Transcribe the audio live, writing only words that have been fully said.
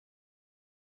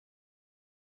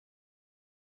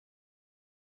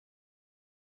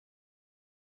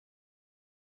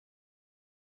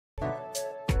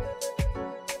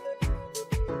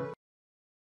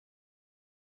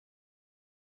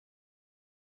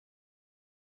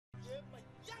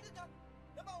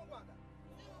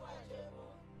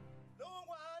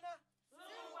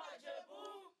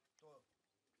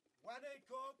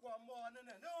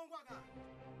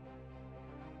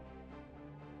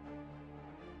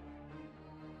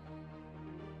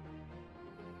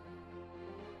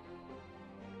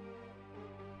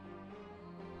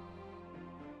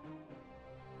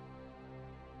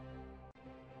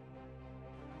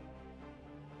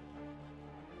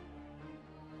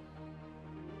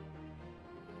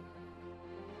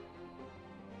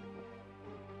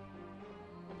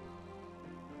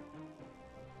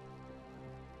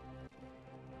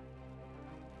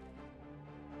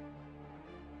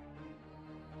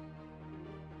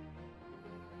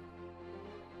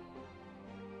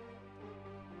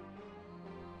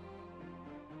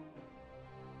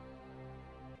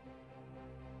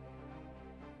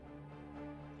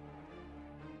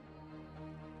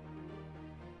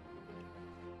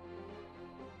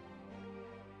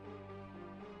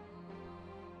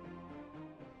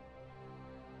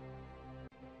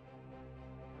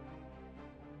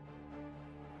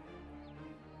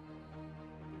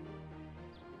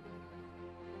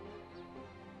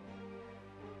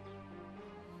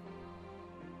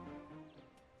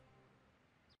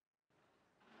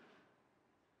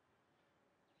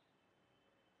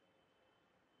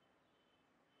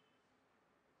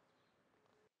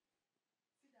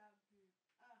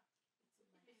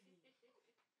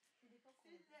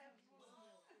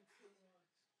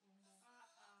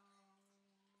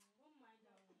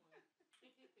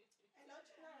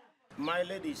My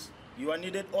ladies, you are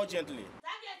needed urgently.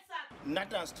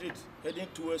 Nathan Street, heading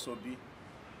towards Obi.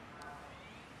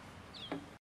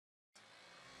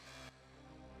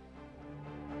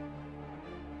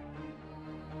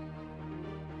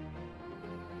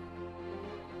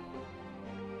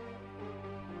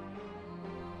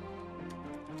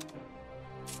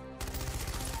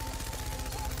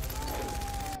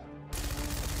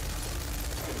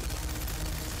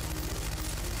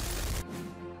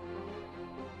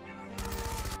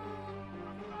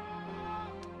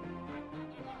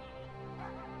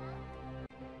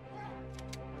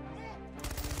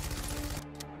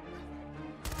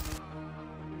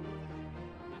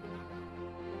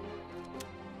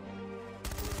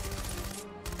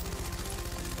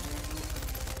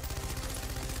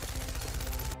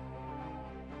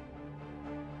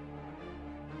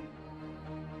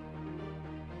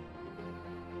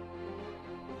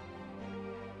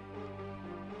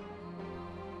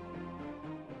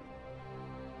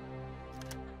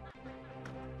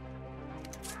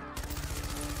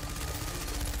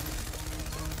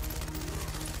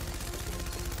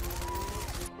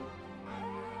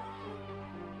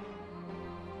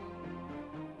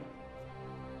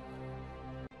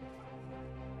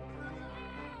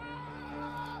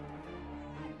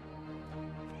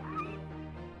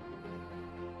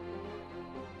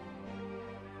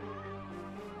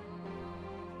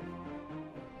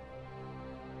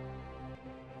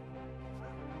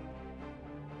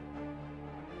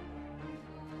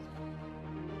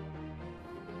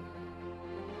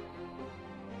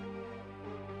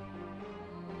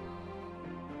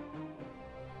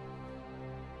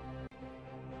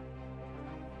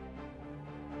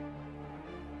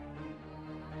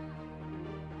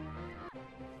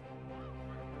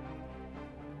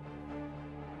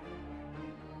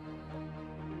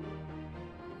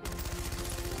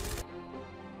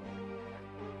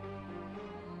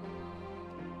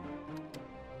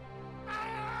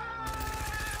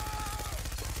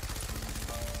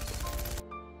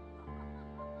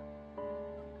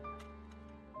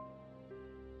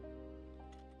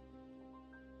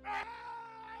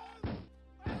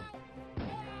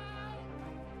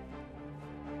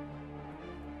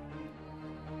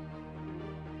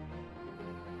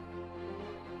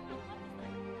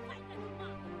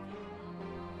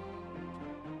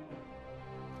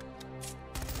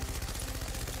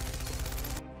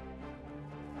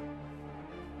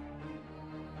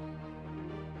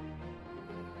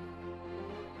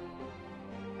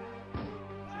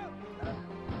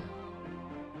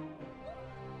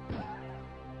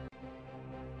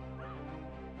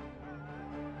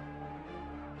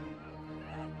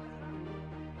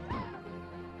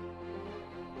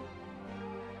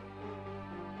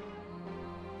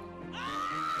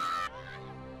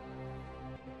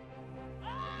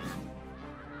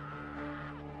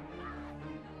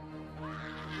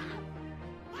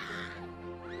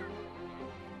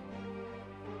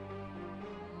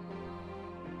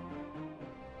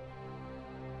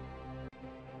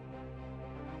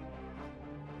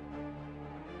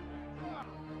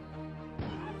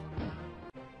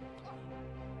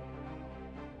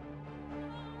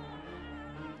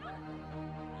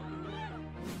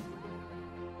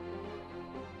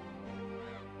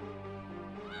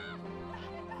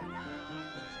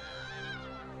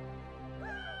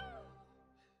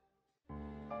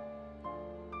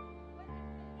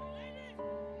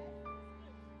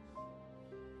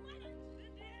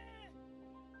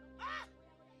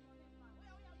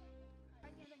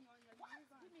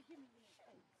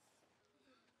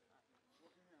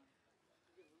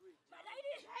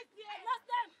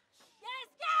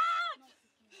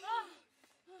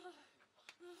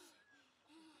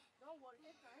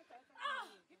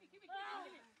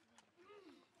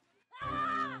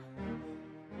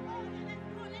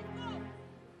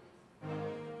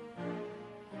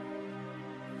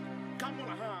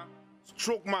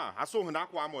 Stroke ma, I saw him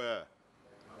that one more.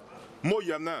 More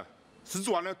yamna. Since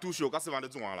one and two show, that's the one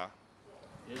that's one.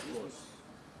 Yes, boss.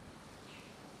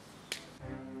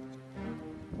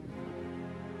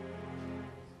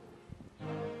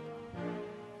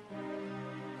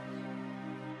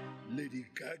 Lady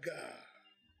Gaga.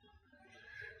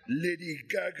 Lady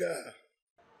Gaga.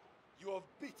 You have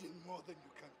beaten more than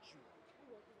you can chew.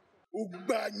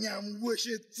 Ugbanyam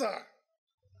wishita.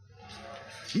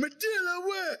 Medila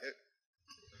way.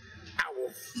 I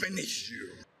will finish you.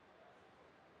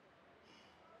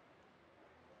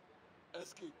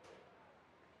 Escape.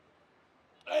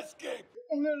 Escape.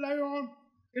 Only lion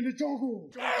in the jungle.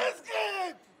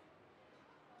 Escape!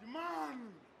 The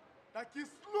man that is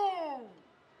slow,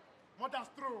 more than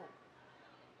strong.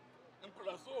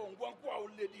 Nklaso ngwankwa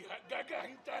Lady Gaga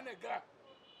in Tanega.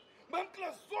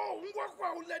 Manklaso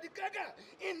ngwankwa Lady Gaga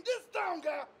in this town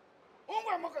ga.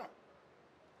 Ongwamoka.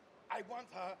 I want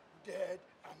her dead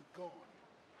and gone.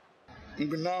 I'm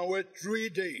gonna wait 3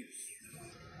 days.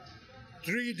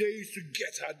 3 days to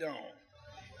get her down.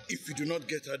 If you do not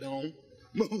get her down,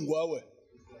 Mungwawe,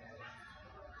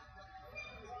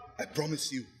 I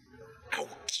promise you, I will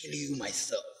kill you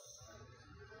myself.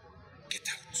 Get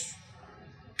out.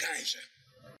 Kaija.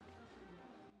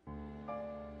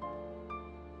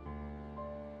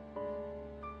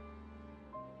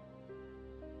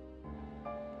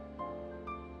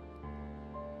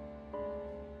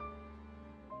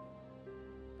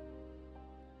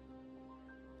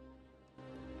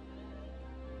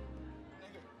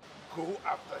 Go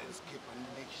after Escape and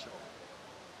make sure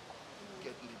you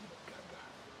get Lady Gaga.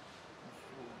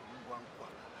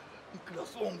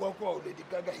 Nklaso ngwankwa Lady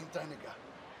Gaga in Tanega.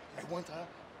 I want her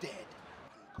dead and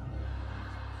gone.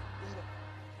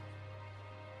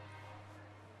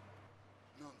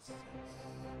 Nonsense.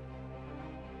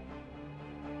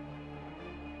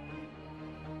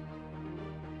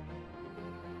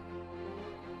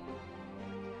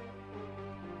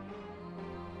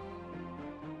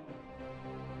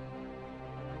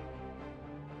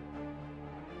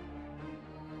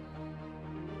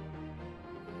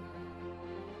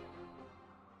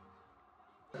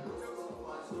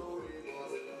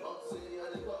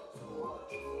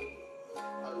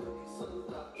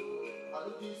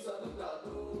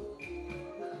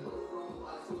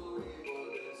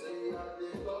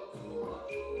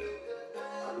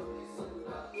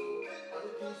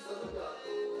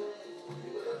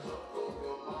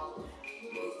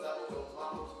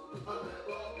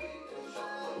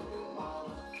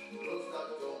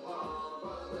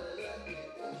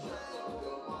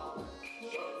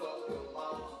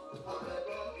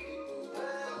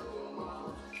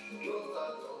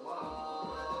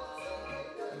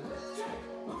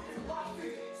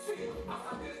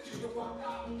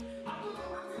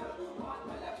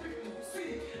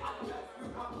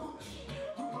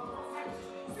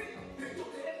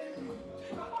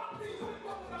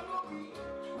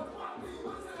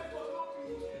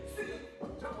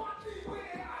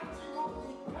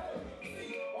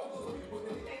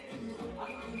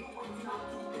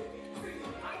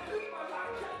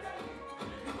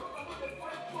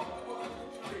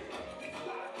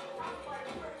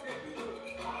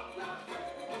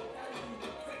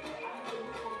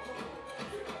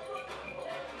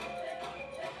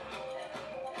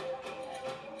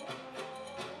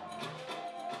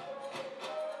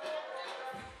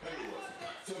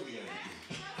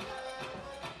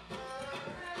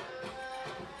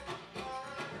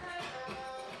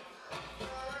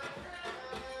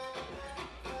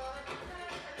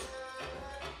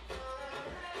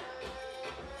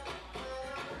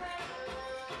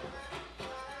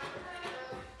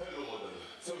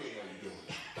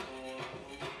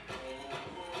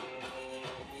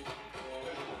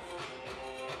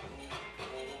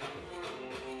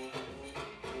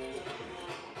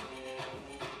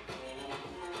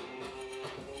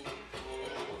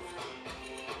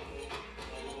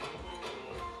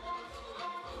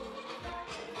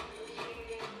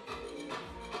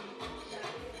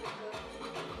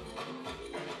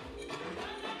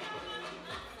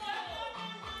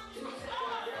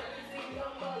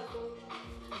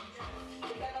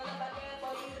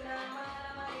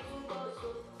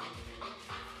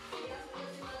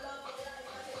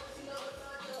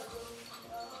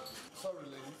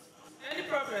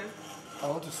 Problem? I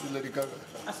want to see Lady Gaga.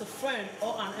 As a friend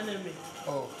or an enemy?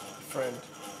 Oh, friend.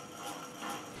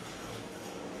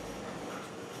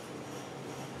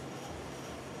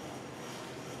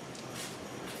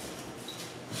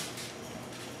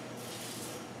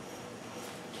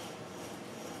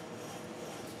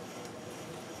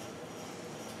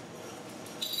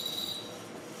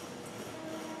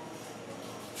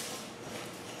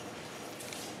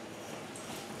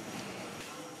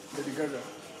 Lady Gaga.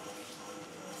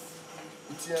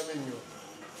 It's here, menu.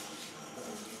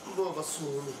 I'm going to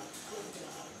soon.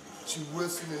 She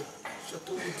was in it. She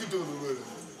told me to do the world.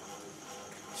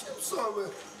 She saw me.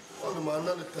 All the man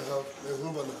that have my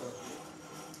home on the car.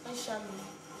 I shall be.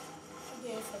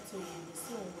 Again, for 2 years.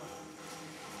 So what?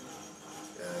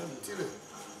 Tile.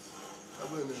 I'm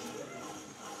going to.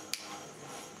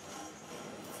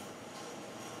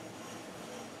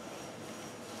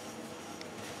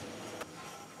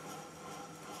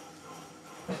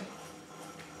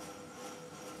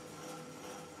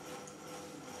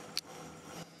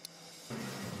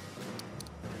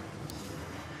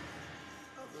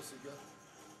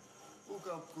 Who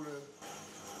can put a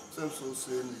sense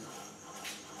saying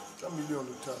 $1 million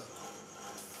to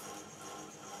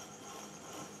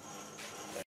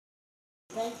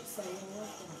Thank you, sir. You're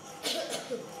welcome.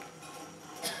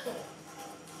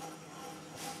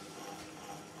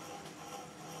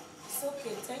 It's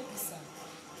okay. Thank you, sir.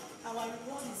 Our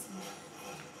reward is me.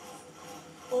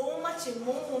 Oh, much a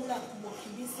moment that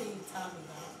could be saying,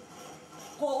 Tamina.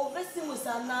 Go over with a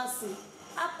nasi.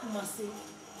 Akumase.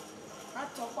 I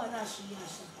talk on Ashi.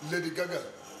 Lady Gaga.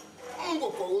 I'm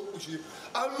going to push it.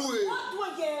 What do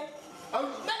again?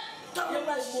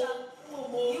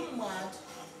 You mad?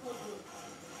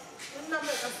 I'm not a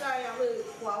sorry away.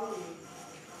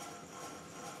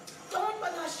 Don't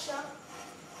Banasha.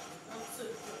 I'm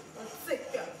sick.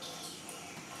 Get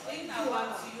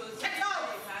out!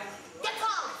 Get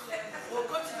out! We'll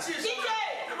go to Jesus.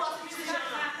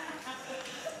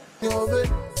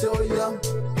 Joyam,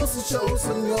 pussy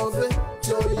chosen Yove,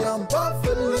 Joyam,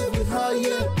 Buffalo with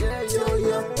higher,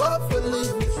 Joyam, Buffalo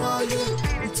with higher,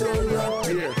 Joyam,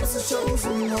 pussy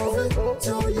chosen Yove,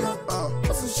 Joyam,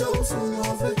 pussy chosen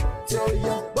Yove,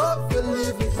 Joyam, Buffalo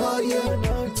with higher,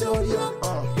 Joyam,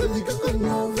 when you get the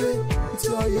Yove,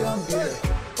 Joyam,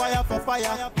 fire for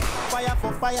fire, fire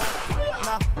for fire.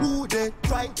 Now who they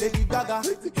try Lady Gaga?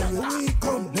 Here we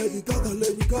come, Lady Gaga,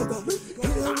 Lady Gaga.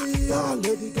 Here we are,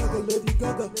 Lady Gaga, Lady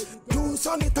Gaga. Do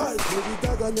sanitize, Lady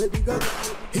Gaga, Lady Gaga.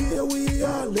 Here we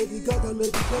are, Lady Gaga,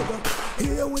 Lady Gaga.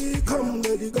 Here we come,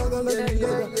 Lady Gaga, Lady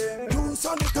Gaga. Do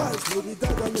sanitize, Lady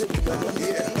Gaga, Lady Gaga.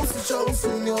 Yeah. What's the show,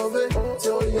 sing your way,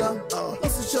 Joyam?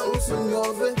 What's the show, sing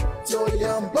your way,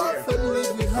 Joyam? Buffalo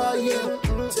leave me higher,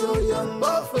 Joyam.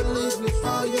 Buffalo leave me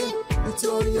higher.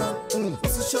 Victoria,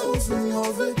 what's the shows in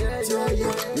your Victoria?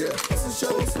 What's the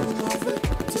shows in your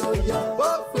Victoria?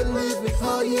 But believe me,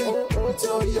 higher,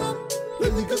 Victoria.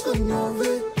 Really good on your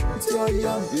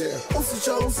Victoria. What's the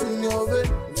shows in your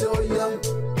Victoria?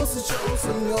 What's the shows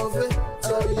in your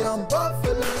Victoria? But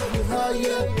believe me,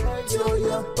 higher,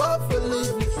 Victoria. But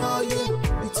believe me, higher,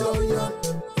 Victoria.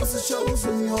 What's the shows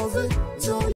in your Victoria?